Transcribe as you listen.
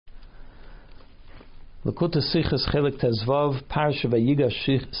Lakuta Sichas Chelik Tezvav, Parsha Vayigash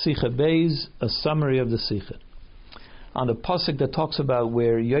Sicha Beis, a summary of the Sicha. On the pasuk that talks about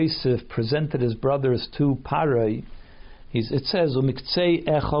where Yosef presented his brothers to Parai, it says, "Umiktzei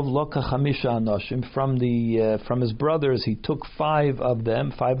Echov Loka Chamisha Anoshim." From his brothers, he took five of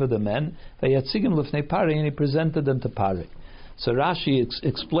the men. Vayatzigim Lefnei Parai, and he presented them to Parai. So Rashi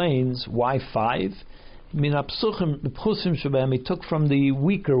explains why five. Min Apsuchim Pchusim Shabam, he took from the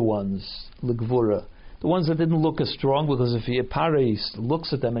weaker ones, Legvura. The ones that didn't look as strong, because if Parai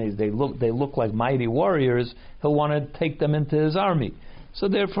looks at them and they look like mighty warriors, he'll want to take them into his army. So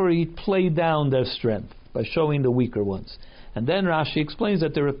therefore he played down their strength by showing the weaker ones. And then Rashi explains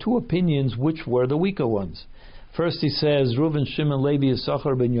that there are two opinions which were the weaker ones. First he says, Reuven, Shimon, Levi,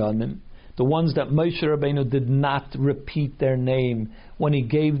 Yisachar, Binyamin, the ones that Moshe Rabbeinu did not repeat their name when he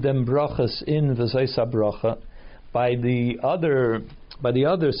gave them brachas in V'zayis HaBracha. By the other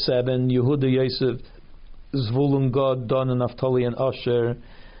seven, Yehuda, Yosef, Zvulun, Gad, Dan, and Naphtali, and Asher,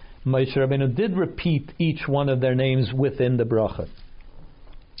 Moshe Rabbeinu did repeat each one of their names within the bracha.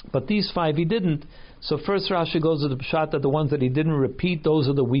 But these five he didn't. So first Rashi goes to the pshat that the ones that he didn't repeat, those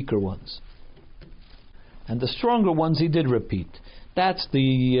are the weaker ones. And the stronger ones he did repeat. That's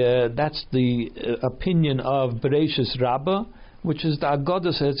the opinion of Bereshis Rabbah, which is the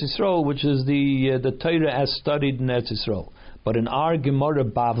Agadas Eretz Yisrael, which is the Torah as studied in Eretz Yisrael. But in our Gemara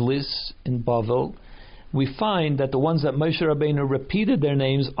Bavlis in Bavel, we find that the ones that Moshe Rabbeinu repeated their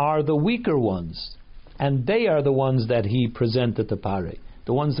names are the weaker ones, and they are the ones that he presented to Parai,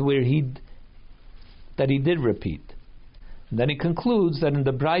 the ones that he did repeat. And then he concludes that in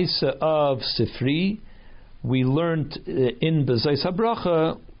the Braisa of Sifri, we learned in the V'zayis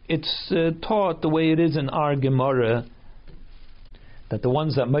HaBracha, it's taught the way it is in our Gemara, that the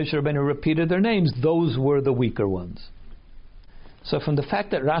ones that Moshe Rabbeinu repeated their names, those were the weaker ones. So from the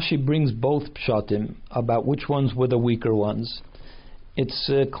fact that Rashi brings both pshatim about which ones were the weaker ones, it's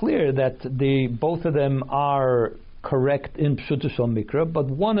clear that both of them are correct in Pshuta Shel Mikra, but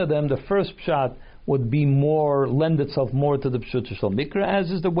one of them, the first pshat, would be lend itself more to the Pshuta Shel Mikra, as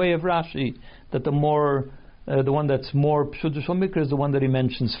is the way of Rashi, that the one that's more Pshuta Shel Mikra is the one that he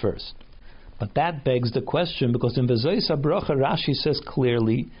mentions first. But that begs the question, because in V'zayis HaBracha, Rashi says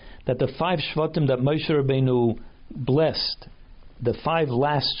clearly that the five shvatim that Moshe Rabbeinu blessed, the five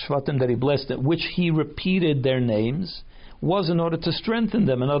last shvatim that he blessed, which he repeated their names, was in order to strengthen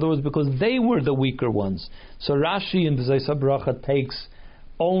them. In other words, because they were the weaker ones. So Rashi in V'zayis HaBracha takes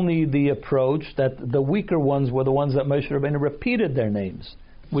only the approach that the weaker ones were the ones that Moshe Rabbeinu repeated their names,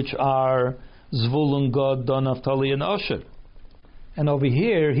 which are Zvulun, Gad, Dan, Naphtali, and Asher. And over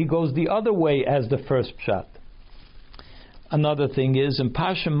here, he goes the other way as the first pshat. Another thing is, in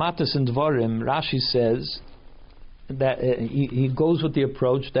Parsha Matas and Dvarim, Rashi says that he goes with the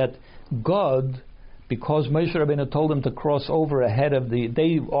approach that God, because Moshe Rabbeinu told them to cross over ahead of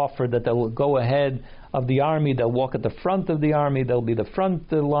they offered that they'll go ahead of the army, they'll walk at the front of the army, they'll be the front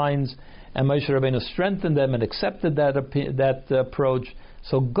lines, and Moshe Rabbeinu strengthened them and accepted that approach.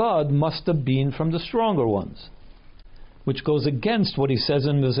 So God must have been from the stronger ones, which goes against what he says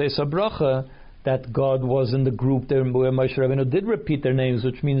in V'zayis HaBracha, that God was in the group there where Moshe Rabbeinu did repeat their names,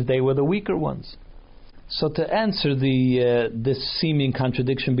 which means they were the weaker ones. So to answer this seeming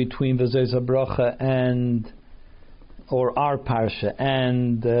contradiction between V'zayis HaBracha or our parsha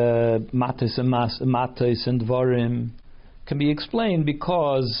and Matos and Dvarim can be explained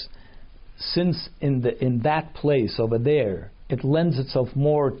because since in that place over there it lends itself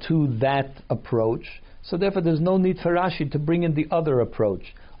more to that approach, so therefore there's no need for Rashi to bring in the other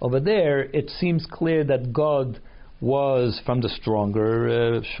approach. Over there it seems clear that God was from the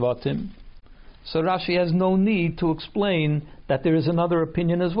stronger Shvatim. So Rashi has no need to explain that there is another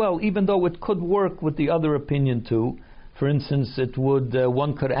opinion as well, even though it could work with the other opinion too. For instance,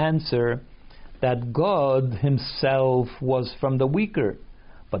 one could answer that God himself was from the weaker,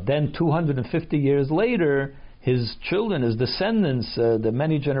 but then 250 years later, his children, his descendants, the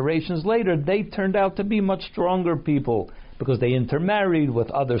many generations later, they turned out to be much stronger people because they intermarried with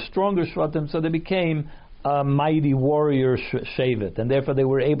other stronger Shvatim, so they became a mighty warrior Shevet, and therefore they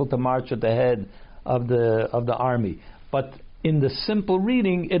were able to march at the head of the army. But in the simple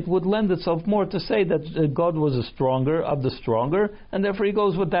reading, it would lend itself more to say that God was a stronger of the stronger, and therefore he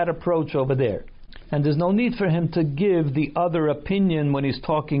goes with that approach over there. And there's no need for him to give the other opinion when he's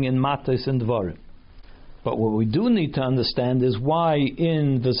talking in Matos and Dvarim. But what we do need to understand is why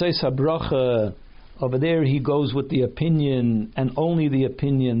in V'zayis HaBracha over there he goes with the opinion, and only the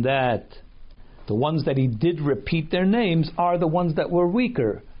opinion, that the ones that he did repeat their names are the ones that were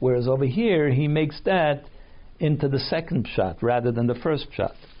weaker, whereas over here he makes that into the second pshat rather than the first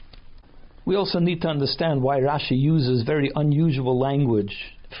pshat. We also need to understand why Rashi uses very unusual language.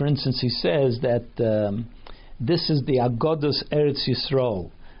 For instance, he says that this is the Agodas Eretz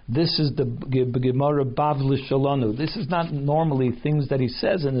Yisrael. This is the Gemara Bavli Shalonu. This is not normally things that he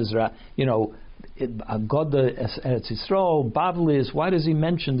says in Israel. Agoda Eretz Yisrael, Bavlis. Why does he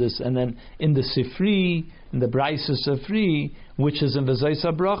mention this? And then in the Sifri, in the Braisa Sifri, which is in V'zayis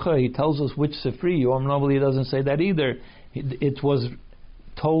HaBracha, he tells us which Sifri. Normally he doesn't say that either. It was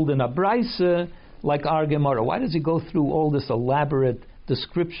told in a Braisa like our Gemara. Why does he go through all this elaborate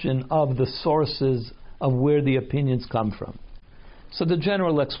description of the sources of where the opinions come from? So the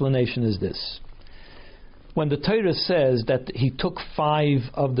general explanation is this. When the Torah says that he took 5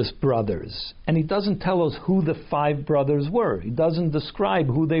 of the brothers, and he doesn't tell us who the 5 brothers were, he doesn't describe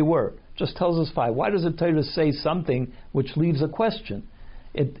who they were, just tells us 5. Why does the Torah say something which leaves a question?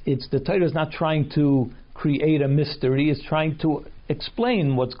 The Torah is not trying to create a mystery, it's trying to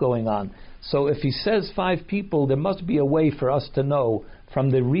explain what's going on. So if he says 5 people, there must be a way for us to know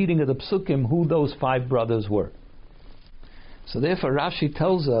from the reading of the Psukim who those 5 brothers were. So therefore Rashi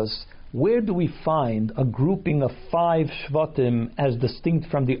tells us, where do we find a grouping of 5 Shvatim as distinct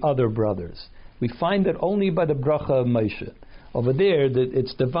from the other brothers? We find it only by the bracha of Moshe. Over there,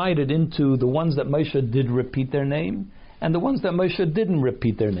 it's divided into the ones that Moshe did repeat their name, and the ones that Moshe didn't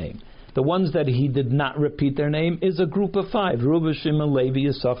repeat their name. The ones that he did not repeat their name is a group of 5, Reuben, Shimon, Levi,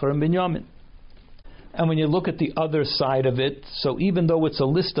 Yisachar, and Binyamin. And when you look at the other side of it, so even though it's a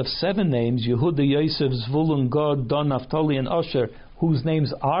list of 7 names, Yehuda, Yosef, Zvulun, Gad, Dan, Naphtali, and Asher, whose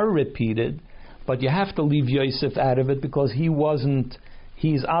names are repeated, but you have to leave Yosef out of it because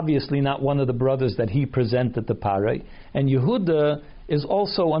he's obviously not one of the brothers that he presented to Parai. And Yehuda is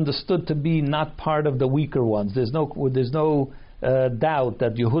also understood to be not part of the weaker ones. There's no doubt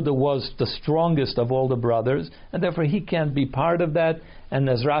that Yehuda was the strongest of all the brothers, and therefore he can't be part of that. And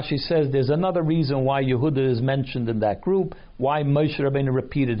as Rashi says, there's another reason why Yehuda is mentioned in that group, why Moshe Rabbeinu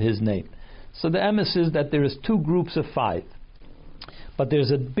repeated his name. So the emes is that there is 2 groups of 5. But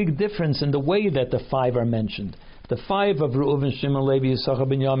there's a big difference in the way that the 5 are mentioned. The 5 of Reuven, Shimon, Levi, Yisachar,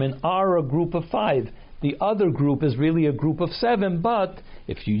 Binyamin are a group of 5. The other group is really a group of 7, but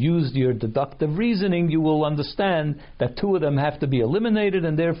if you use your deductive reasoning, you will understand that 2 of them have to be eliminated,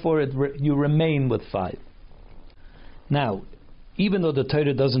 and therefore you remain with 5. Now, even though the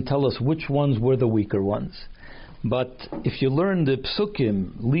Torah doesn't tell us which ones were the weaker ones, but if you learn the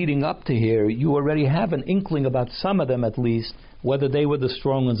psukim leading up to here, you already have an inkling about some of them at least, whether they were the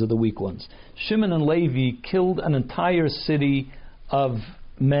strong ones or the weak ones. Shimon and Levi killed an entire city of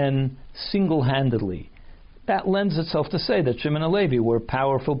men single-handedly. That lends itself to say that Shimon and Levi were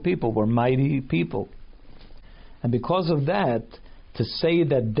powerful people, were mighty people. And because of that, to say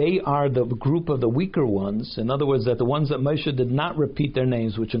that they are the group of the weaker ones, in other words, that the ones that Moshe did not repeat their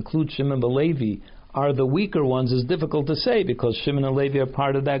names, which include Shimon and Levi, are the weaker ones, is difficult to say because Shimon and Levi are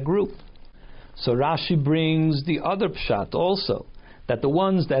part of that group. So Rashi brings the other pshat also, that the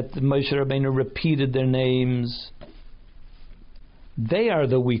ones that Moshe Rabbeinu repeated their names, they are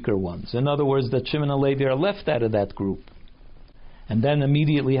the weaker ones. In other words, that Shimon and Levi are left out of that group. And then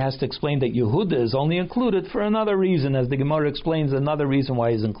immediately has to explain that Yehuda is only included for another reason, as the Gemara explains another reason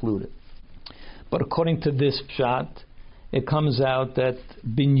why he's included. But according to this pshat, it comes out that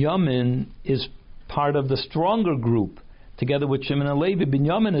Binyamin is part of the stronger group. Together with Shimon and Levi,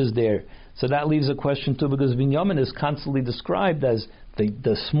 Binyamin is there. So that leaves a question too, because Binyamin is constantly described as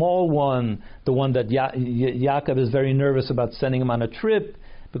the small one, the one that Yaakov is very nervous about sending him on a trip,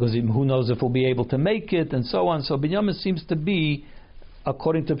 because who knows if he'll be able to make it, and so on. So Binyamin seems to be,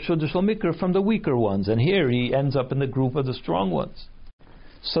 according to Pshudah Shel Mikra, from the weaker ones. And here he ends up in the group of the strong ones.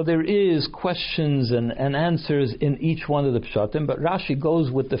 So there is questions and answers in each one of the pshatim, but Rashi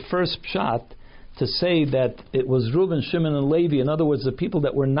goes with the first pshat to say that it was Reuben, Shimon, and Levi, in other words, the people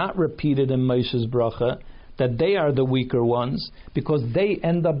that were not repeated in Moshe's bracha, that they are the weaker ones, because they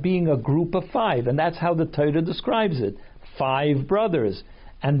end up being a group of 5, and that's how the Torah describes it. 5 brothers.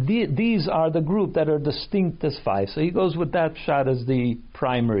 And these are the group that are distinct as 5. So he goes with that pshat as the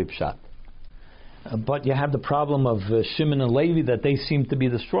primary pshat. But you have the problem of Shimon and Levi, that they seem to be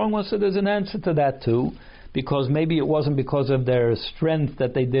the strong ones, so there's an answer to that too, because maybe it wasn't because of their strength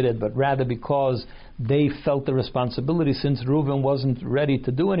that they did it, but rather because they felt the responsibility, since Reuben wasn't ready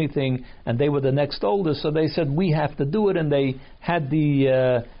to do anything, and they were the next oldest, so they said, we have to do it, and they had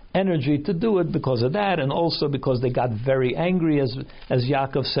the energy to do it because of that, and also because they got very angry, as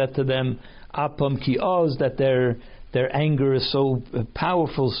Yaakov said to them, Apam ki oz, that their anger is so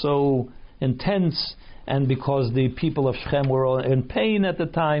powerful, so intense, and because the people of Shechem were all in pain at the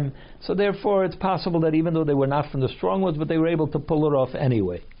time, so therefore it's possible that even though they were not from the strong ones, but they were able to pull it off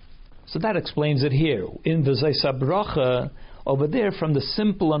anyway. So that explains it here. In the Zaisa Bracha, over there, from the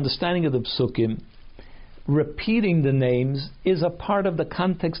simple understanding of the Psukim, repeating the names is a part of the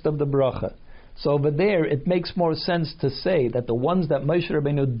context of the Bracha. So over there, it makes more sense to say that the ones that Moshe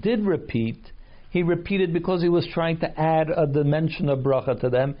Rabbeinu did repeat, he repeated because he was trying to add a dimension of Bracha to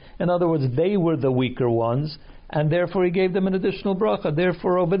them. In other words, they were the weaker ones, and therefore he gave them an additional Bracha.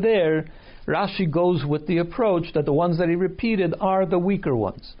 Therefore, over there, Rashi goes with the approach that the ones that he repeated are the weaker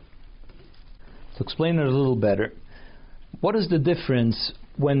ones. To explain it a little better, what is the difference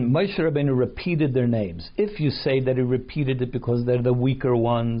when Moshe Rabbeinu repeated their names? If you say that he repeated it because they're the weaker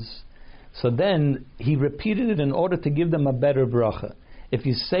ones, so then he repeated it in order to give them a better bracha. If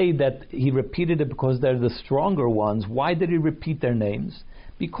you say that he repeated it because they're the stronger ones, why did he repeat their names?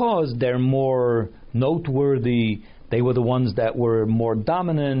 Because they're more noteworthy, they were the ones that were more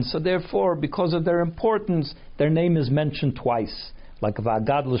dominant, so therefore, because of their importance, their name is mentioned twice. Like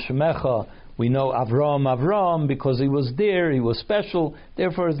V'agad l'shemecha, we know Avram, because he was there, he was special,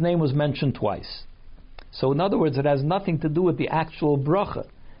 therefore his name was mentioned twice. So in other words, it has nothing to do with the actual bracha.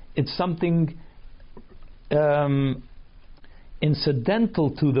 It's something incidental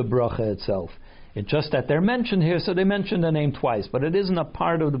to the bracha itself. It's just that they're mentioned here, so they mentioned the name twice, but it isn't a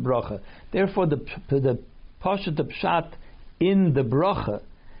part of the bracha. Therefore, the Pashat Pshat in the bracha,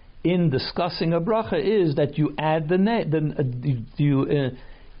 in discussing a bracha, is that you add the name,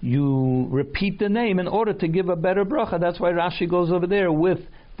 you repeat the name in order to give a better bracha. That's why Rashi goes over there with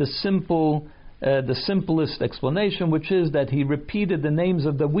the simplest explanation, which is that he repeated the names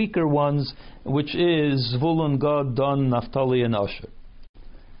of the weaker ones, which is Zvulun, Gad, Dan, Naphtali, and Asher.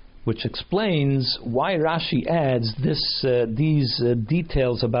 Which explains why Rashi adds these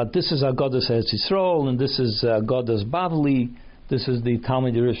details about this is Agadas Eretz Yisrael and this is Agadas Bavli, this is the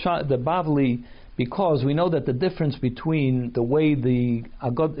Talmud the Bavli, because we know that the difference between the way the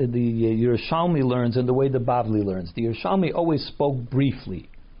Yerushalmi learns and the way the Bavli learns. The Yerushalmi always spoke briefly.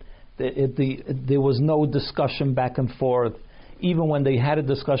 There was no discussion back and forth. Even when they had a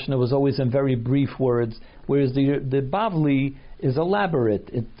discussion, it was always in very brief words. Whereas the Bavli is elaborate.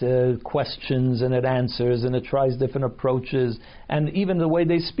 It questions and it answers and it tries different approaches. And even the way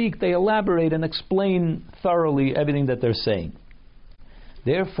they speak, they elaborate and explain thoroughly everything that they're saying.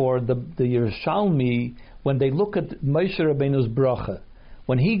 Therefore, the Yerushalmi, when they look at Moshe Rabbeinu's bracha,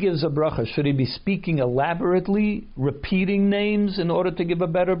 when he gives a bracha, should he be speaking elaborately, repeating names in order to give a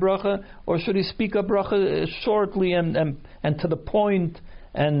better bracha, or should he speak a bracha shortly and to the point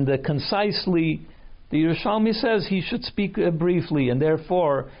and concisely? The Yerushalmi says he should speak briefly, and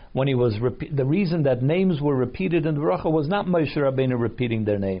therefore, when he was the reason that names were repeated in the bracha was not Moshe Rabbeinu repeating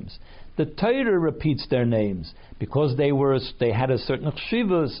their names. The Torah repeats their names because they had a certain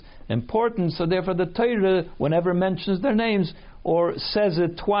chshivus, importance. So therefore, the Torah, whenever mentions their names or says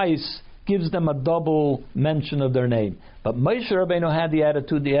it twice, gives them a double mention of their name. But Moshe Rabbeinu had the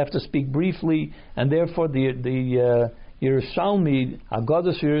attitude they have to speak briefly, and therefore the Yerushalmi,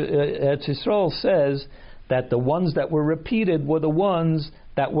 Agadas Eretz Yisrael, says that the ones that were repeated were the ones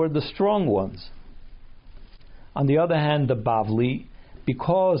that were the strong ones. On the other hand, the Bavli,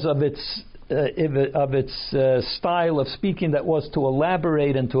 because of its style of speaking that was to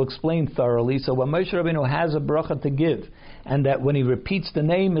elaborate and to explain thoroughly, so when Moshe Rabbeinu has a bracha to give, and that when he repeats the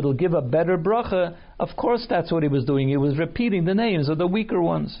name, it'll give a better bracha, of course that's what he was doing. He was repeating the names of the weaker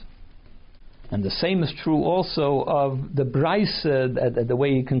ones. And the same is true also of the Braisa, the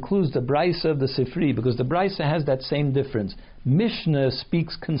way he concludes the Braisa of the Sifri, because the Braisa has that same difference. Mishnah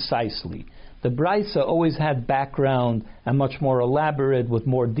speaks concisely. The Braisa always had background and much more elaborate with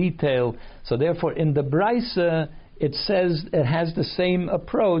more detail. So therefore, in the Braisa, it says it has the same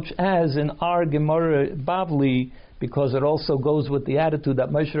approach as in our Gemara Bavli, because it also goes with the attitude that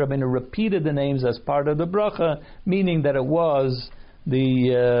Moshe Rabbeinu repeated the names as part of the bracha, meaning that it was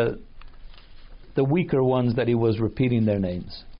the weaker ones that he was repeating their names.